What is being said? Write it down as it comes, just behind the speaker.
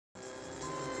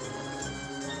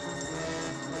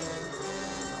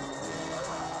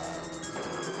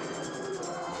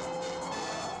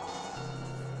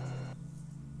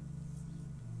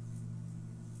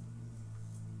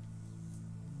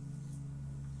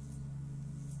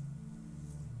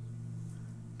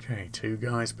Okay, two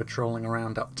guys patrolling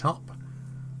around up top.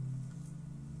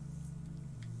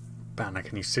 Banner,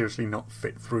 can you seriously not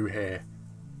fit through here?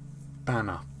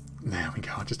 Banner. There we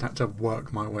go, I just had to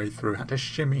work my way through, had to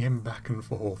shimmy him back and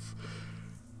forth.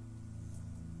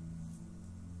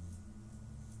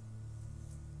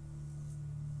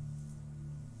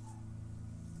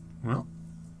 Well,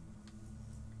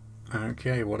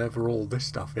 okay, whatever all this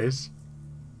stuff is.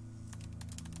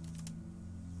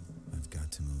 I've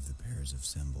got to move the pairs of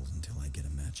symbols until I get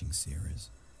a matching series.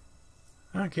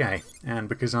 Okay, and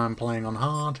because I'm playing on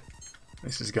hard,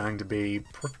 this is going to be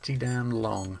pretty damn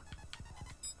long.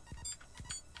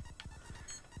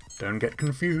 Don't get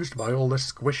confused by all the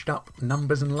squished up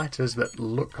numbers and letters that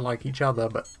look like each other,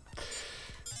 but...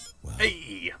 Well,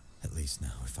 hey! At least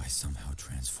now, if I somehow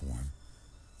transform,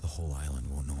 the whole island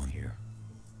won't know I'm here.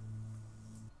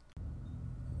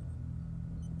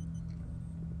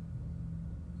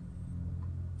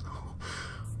 Oh,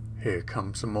 here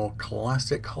come some more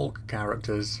classic Hulk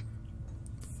characters.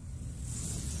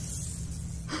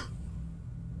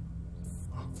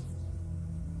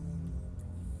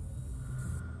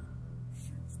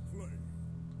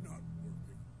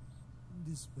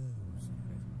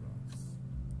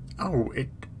 Oh,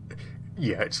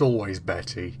 yeah, it's always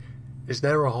Betty. Is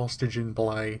there a hostage in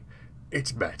play?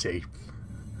 It's Betty.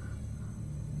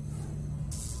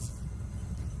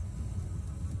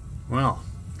 Well,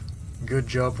 good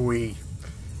job we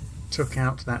took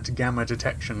out that gamma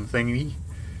detection thingy.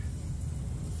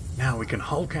 Now we can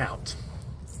Hulk out.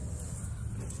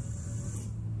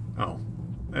 Oh,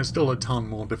 there's still a ton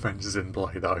more defences in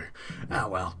play though. Ah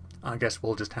well, I guess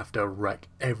we'll just have to wreck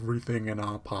everything in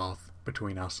our path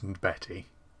between us and Betty.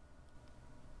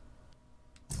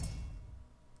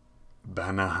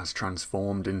 Banner has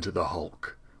transformed into the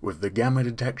Hulk. With the gamma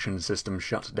detection system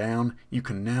shut down, you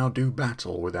can now do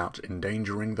battle without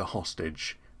endangering the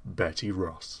hostage, Betty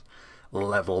Ross.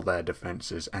 Level their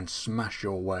defences and smash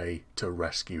your way to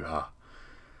rescue her.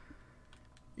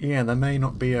 Yeah, there may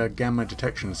not be a gamma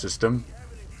detection system.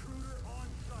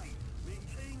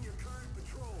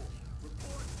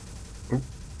 Ooh.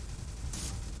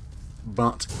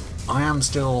 But I am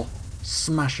still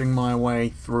smashing my way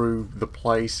through the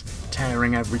place,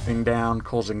 tearing everything down,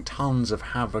 causing tons of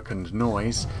havoc and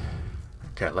noise.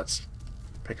 Okay, let's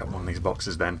pick up one of these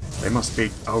boxes then. They must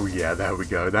be... oh yeah, there we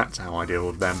go. That's how I deal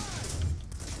with them.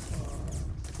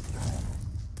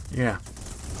 Yeah.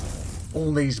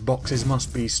 All these boxes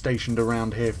must be stationed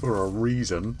around here for a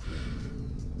reason.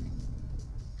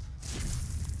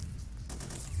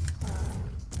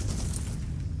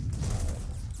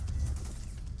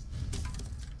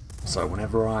 So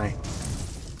whenever I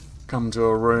come to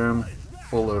a room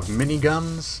full of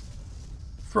miniguns,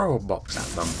 throw a box at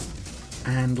them.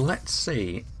 And let's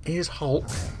see, is Hulk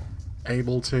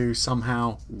able to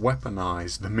somehow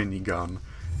weaponize the minigun?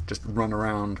 Just run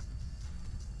around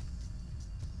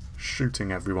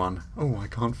shooting everyone. Oh, I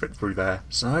can't fit through there.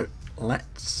 So,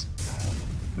 let's...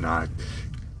 no.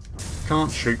 Can't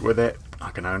shoot with it. I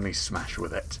can only smash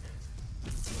with it.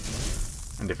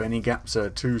 And if any gaps are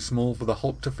too small for the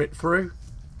Hulk to fit through,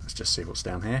 let's just see what's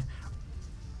down here.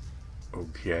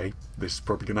 Okay, this is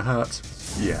probably going to hurt.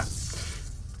 Yeah.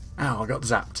 Ow, I got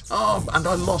zapped. Oh, and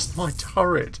I lost my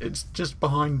turret. It's just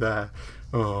behind there.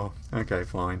 Oh, okay,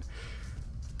 fine.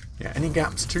 Yeah, any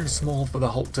gaps too small for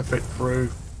the Hulk to fit through.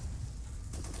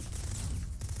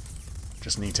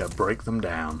 Just need to break them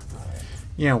down.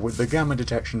 Yeah, with the gamma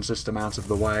detection system out of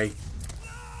the way,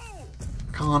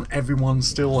 can't everyone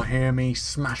still hear me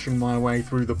smashing my way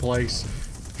through the place?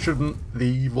 Shouldn't the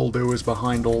evildoers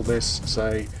behind all this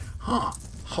say, huh,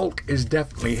 Hulk is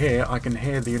definitely here, I can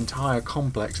hear the entire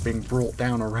complex being brought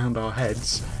down around our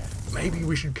heads. Maybe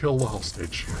we should kill the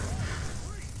hostage.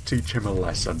 Teach him a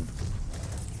lesson.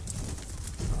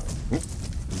 Oop,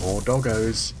 more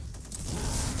doggos.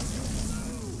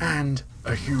 And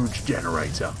a huge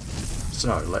generator.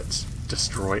 So let's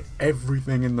destroy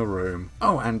everything in the room.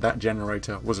 Oh, and that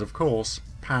generator was of course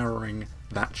powering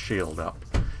that shield up.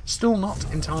 Still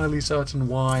not entirely certain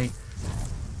why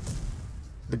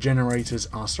the generators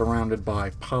are surrounded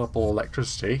by purple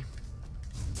electricity.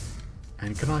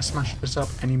 And can I smash this up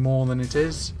any more than it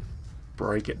is?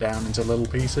 Break it down into little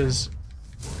pieces?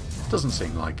 Doesn't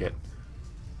seem like it.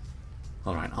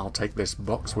 Alright, I'll take this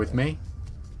box with me.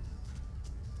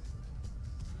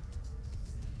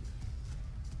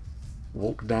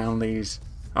 Walk down these...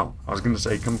 oh, I was going to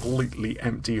say completely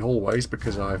empty hallways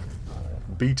because I've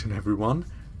beaten everyone.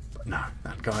 But no,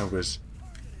 that guy was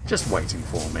just waiting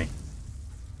for me.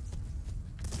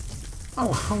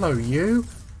 Oh, hello you.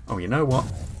 Oh, you know what?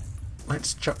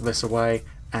 Let's chuck this away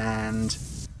and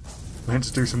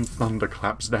Let's do some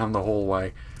thunderclaps down the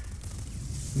hallway.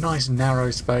 Nice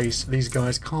narrow space. These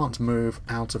guys can't move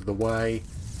out of the way.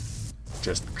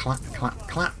 Just clap, clap,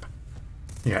 clap.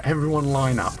 Yeah, everyone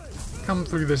line up. Come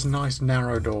through this nice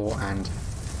narrow door and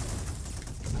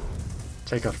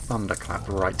take a thunderclap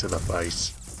right to the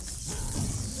face.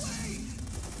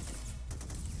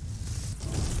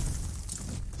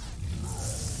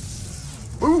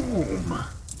 Boom!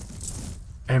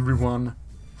 Everyone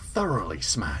thoroughly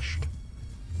smashed.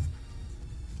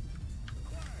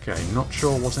 Okay, not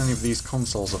sure what any of these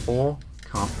consoles are for.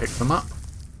 Can't pick them up.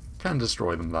 Can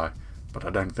destroy them though, but I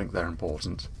don't think they're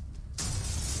important.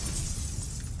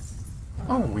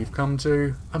 Oh, we've come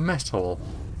to a mess hall.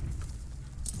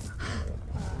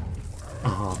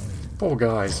 Oh, poor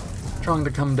guys. Trying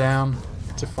to come down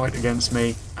to fight against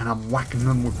me, and I'm whacking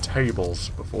them with tables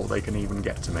before they can even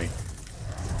get to me.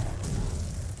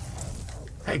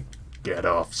 Hey, get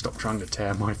off. Stop trying to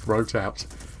tear my throat out.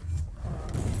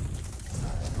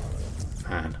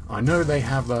 Man, I know they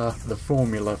have the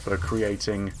formula for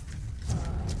creating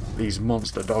these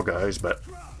monster doggos, but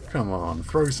come on,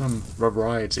 throw some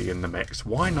variety in the mix.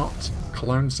 Why not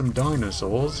clone some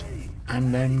dinosaurs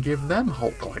and then give them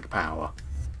Hulk-like power?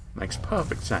 Makes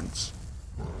perfect sense.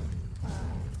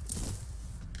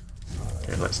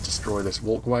 Okay, let's destroy this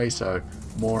walkway so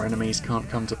more enemies can't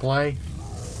come to play.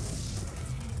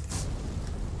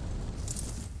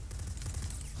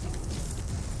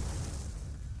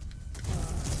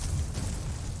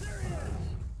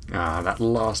 Ah, that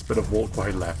last bit of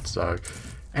walkway left, so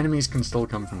enemies can still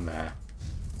come from there.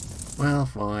 Well,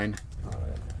 fine.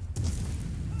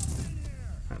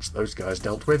 That's those guys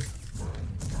dealt with.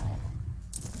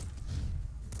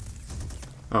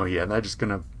 Oh yeah, they're just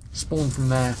gonna spawn from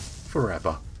there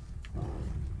forever.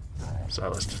 So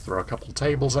let's just throw a couple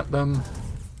tables at them.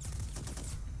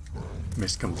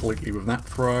 Missed completely with that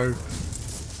throw.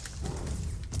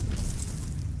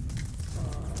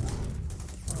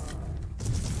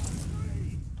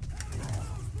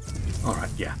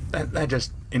 Alright, yeah, they're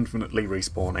just infinitely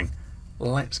respawning.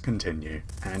 Let's continue.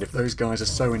 And if those guys are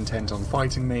so intent on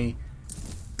fighting me,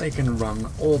 they can run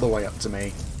all the way up to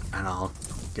me, and I'll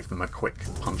give them a quick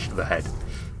punch to the head.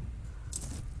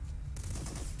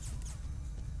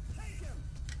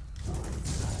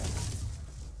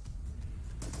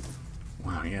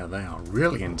 Wow, yeah, they are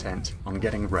really intent on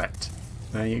getting wrecked.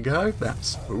 There you go,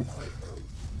 that's... Ooh.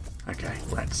 Okay,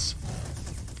 let's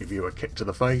give you a kick to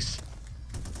the face.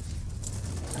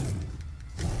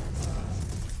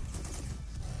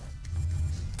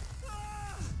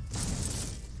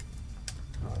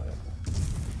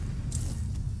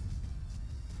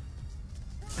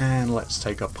 And let's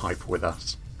take a pipe with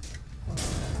us.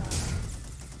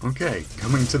 Okay,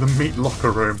 coming to the meat locker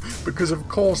room, because of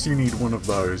course you need one of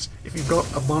those. If you've got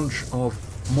a bunch of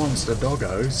monster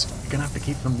doggos, you're going to have to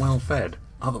keep them well fed.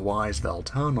 Otherwise they'll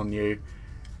turn on you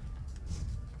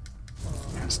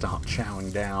and start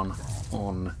chowing down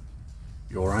on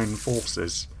your own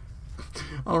forces.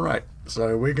 Alright,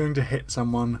 so we're going to hit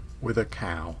someone with a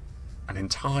cow. An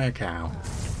entire cow.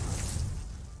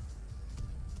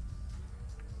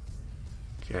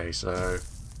 Okay, so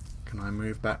can I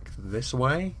move back this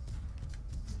way?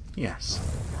 Yes.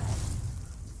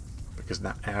 Because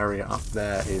that area up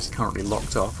there is currently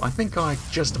locked off. I think I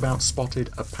just about spotted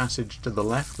a passage to the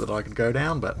left that I could go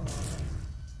down, but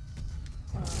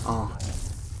I'll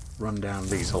run down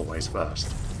these hallways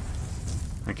first.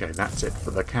 Okay, that's it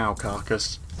for the cow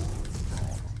carcass.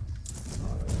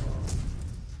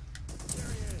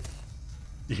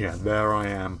 Yeah, there I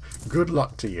am. Good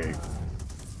luck to you.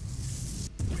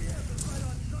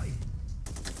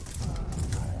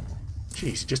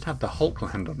 Jeez, you just had the Hulk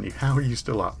land on you. How are you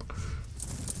still up?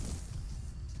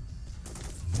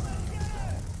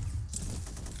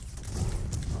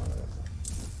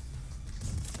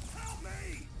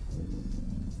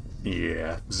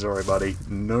 Yeah, sorry buddy.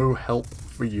 No help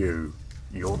for you.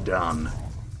 You're done.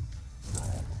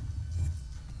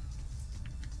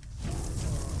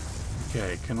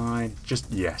 Okay, can I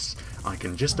just... Yes, I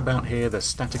can just about hear the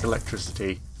static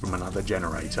electricity from another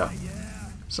generator.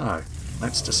 So,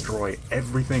 let's destroy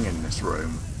everything in this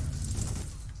room.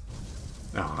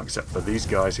 Oh, except for these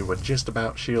guys who were just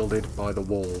about shielded by the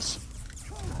walls.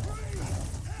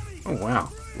 Oh wow,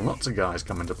 lots of guys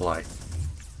come into play.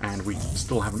 And we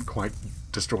still haven't quite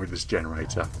destroyed this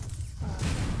generator.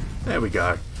 There we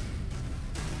go.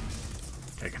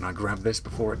 Okay, can I grab this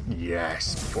before it...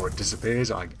 Yes, before it disappears,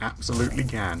 I absolutely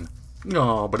can.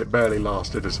 Oh, but it barely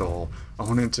lasted at all. I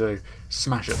wanted to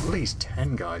smash at least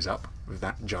 10 guys up with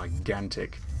that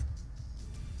gigantic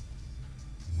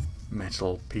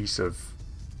metal piece of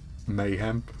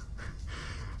mayhem.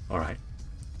 Alright.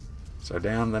 So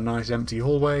down the nice empty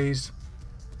hallways.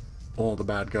 All the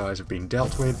bad guys have been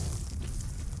dealt with.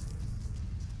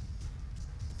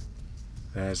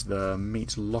 There's the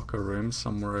meat locker room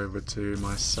somewhere over to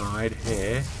my side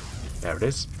here. There it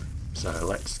is. So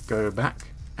let's go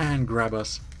back and grab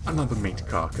us another meat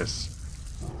carcass.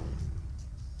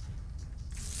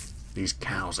 These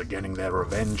cows are getting their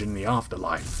revenge in the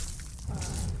afterlife.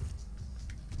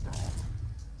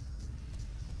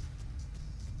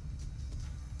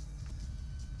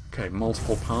 Okay,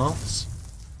 multiple paths.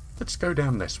 Let's go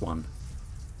down this one.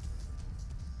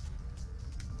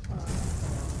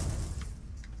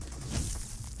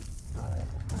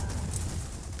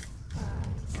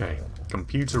 Okay,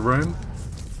 computer room.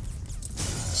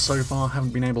 So far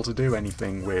haven't been able to do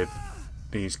anything with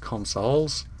these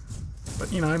consoles.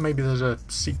 But, you know, maybe there's a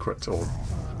secret or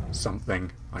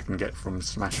something I can get from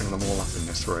smashing them all up in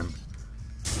this room.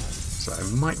 So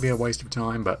it might be a waste of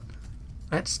time, but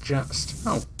let's just...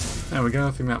 Oh, there we go.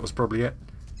 I think that was probably it.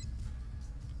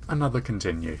 Another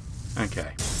continue.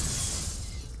 Okay.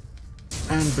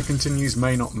 And the continues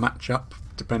may not match up,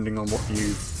 depending on what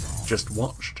you just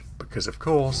watched, because, of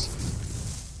course,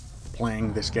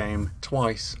 playing this game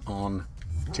twice on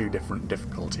 2 different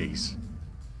difficulties.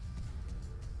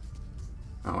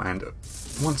 Oh, and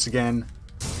once again,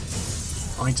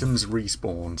 items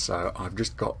respawn, so I've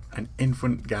just got an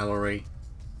infinite gallery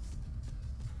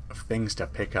of things to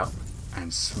pick up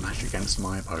and smash against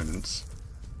my opponents.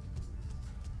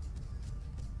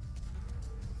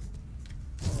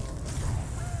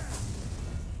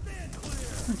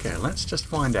 Okay, let's just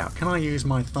find out. Can I use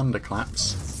my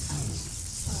thunderclaps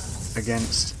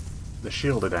against the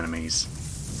shielded enemies?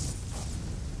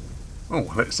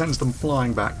 Oh, it sends them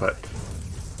flying back, but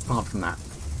apart from that,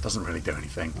 doesn't really do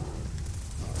anything.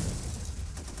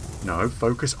 No,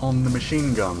 focus on the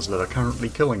machine guns that are currently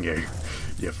killing you,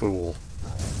 you fool.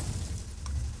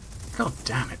 God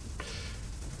damn it.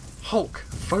 Hulk,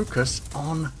 focus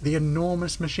on the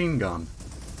enormous machine gun.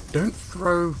 Don't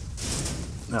throw...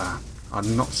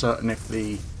 I'm not certain if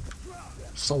the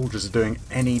soldiers are doing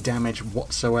any damage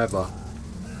whatsoever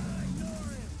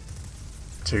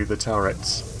to the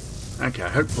turrets. Okay,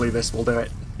 hopefully this will do it.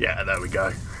 Yeah, there we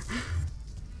go.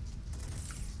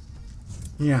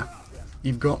 Yeah,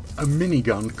 you've got a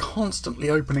minigun constantly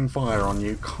opening fire on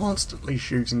you, constantly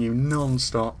shooting you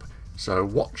non-stop. So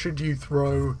what should you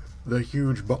throw the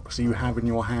huge box you have in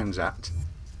your hands at?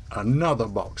 Another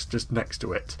box just next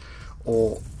to it.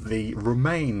 Or the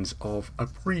remains of a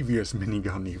previous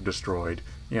minigun you've destroyed.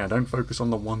 Yeah, don't focus on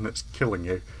the one that's killing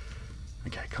you.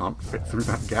 Okay, can't fit through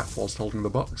that gap whilst holding the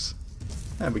box.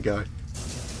 There we go.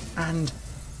 And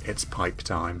it's pipe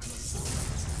time.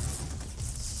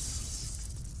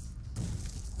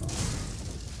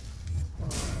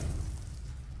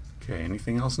 Okay,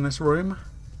 anything else in this room?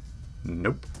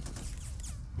 Nope.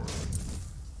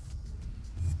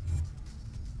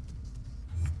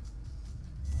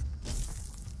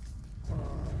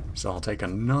 So I'll take a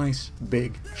nice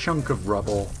big chunk of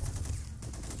rubble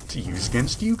to use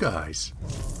against you guys.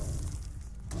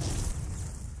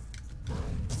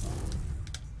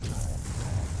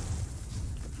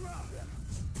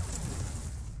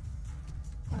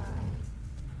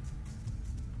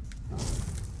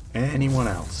 Anyone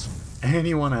else?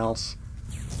 Anyone else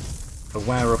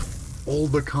aware of all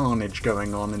the carnage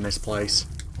going on in this place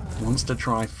wants to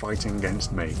try fighting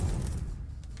against me?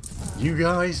 You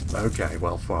guys? Okay,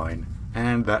 well fine.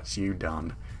 And that's you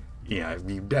done. Yeah,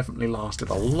 you definitely lasted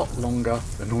a lot longer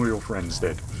than all your friends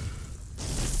did.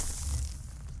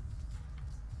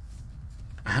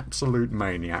 Absolute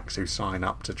maniacs who sign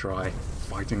up to try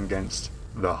fighting against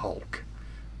the Hulk.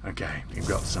 Okay, we've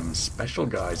got some special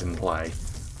guys in play.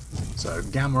 So,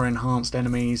 gamma enhanced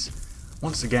enemies.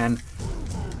 Once again,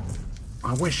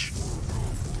 I wish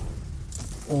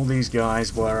all these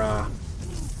guys were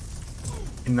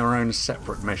in their own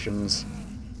separate missions,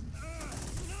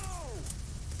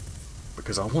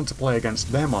 because I want to play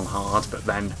against them on hard, but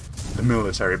then the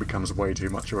military becomes way too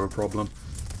much of a problem.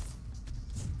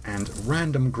 And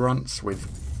random grunts with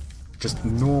just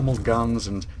normal guns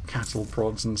and cattle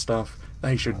prods and stuff,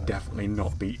 they should definitely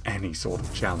not be any sort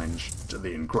of challenge to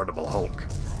the Incredible Hulk.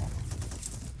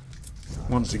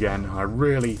 Once again, I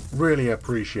really, really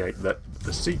appreciate that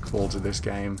the sequel to this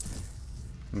game,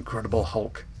 Incredible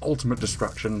Hulk Ultimate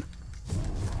Destruction,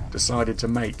 decided to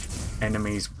make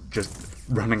enemies just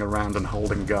running around and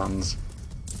holding guns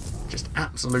just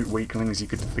absolute weaklings you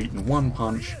could defeat in one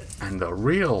punch, and the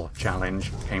real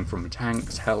challenge came from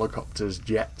tanks, helicopters,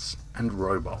 jets, and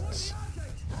robots.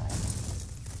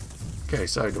 Okay,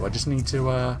 so do I just need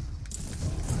to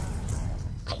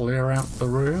clear out the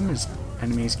room as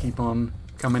enemies keep on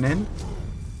coming in?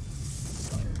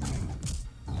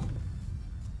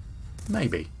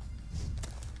 Maybe.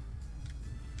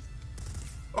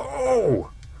 Oh!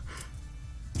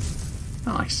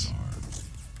 Nice.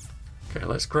 Okay,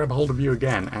 let's grab hold of you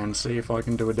again and see if I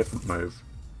can do a different move.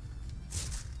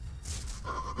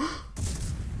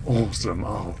 Awesome.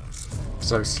 Oh.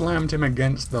 So slammed him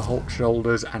against the Hulk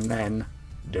shoulders and then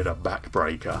did a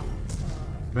backbreaker.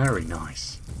 Very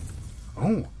nice.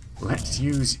 Oh, let's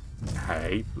use...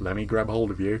 Hey, let me grab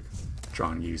hold of you.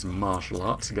 Try and use martial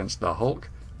arts against the Hulk.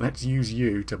 Let's use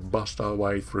you to bust our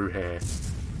way through here.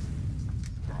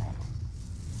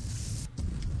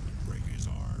 Break his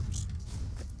arms.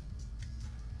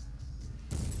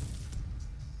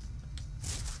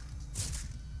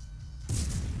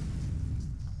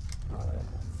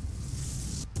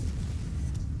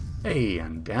 Hey,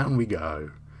 and down we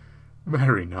go.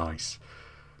 Very nice.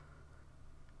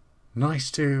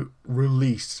 Nice to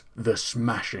release the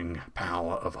smashing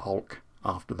power of Hulk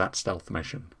after that stealth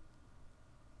mission.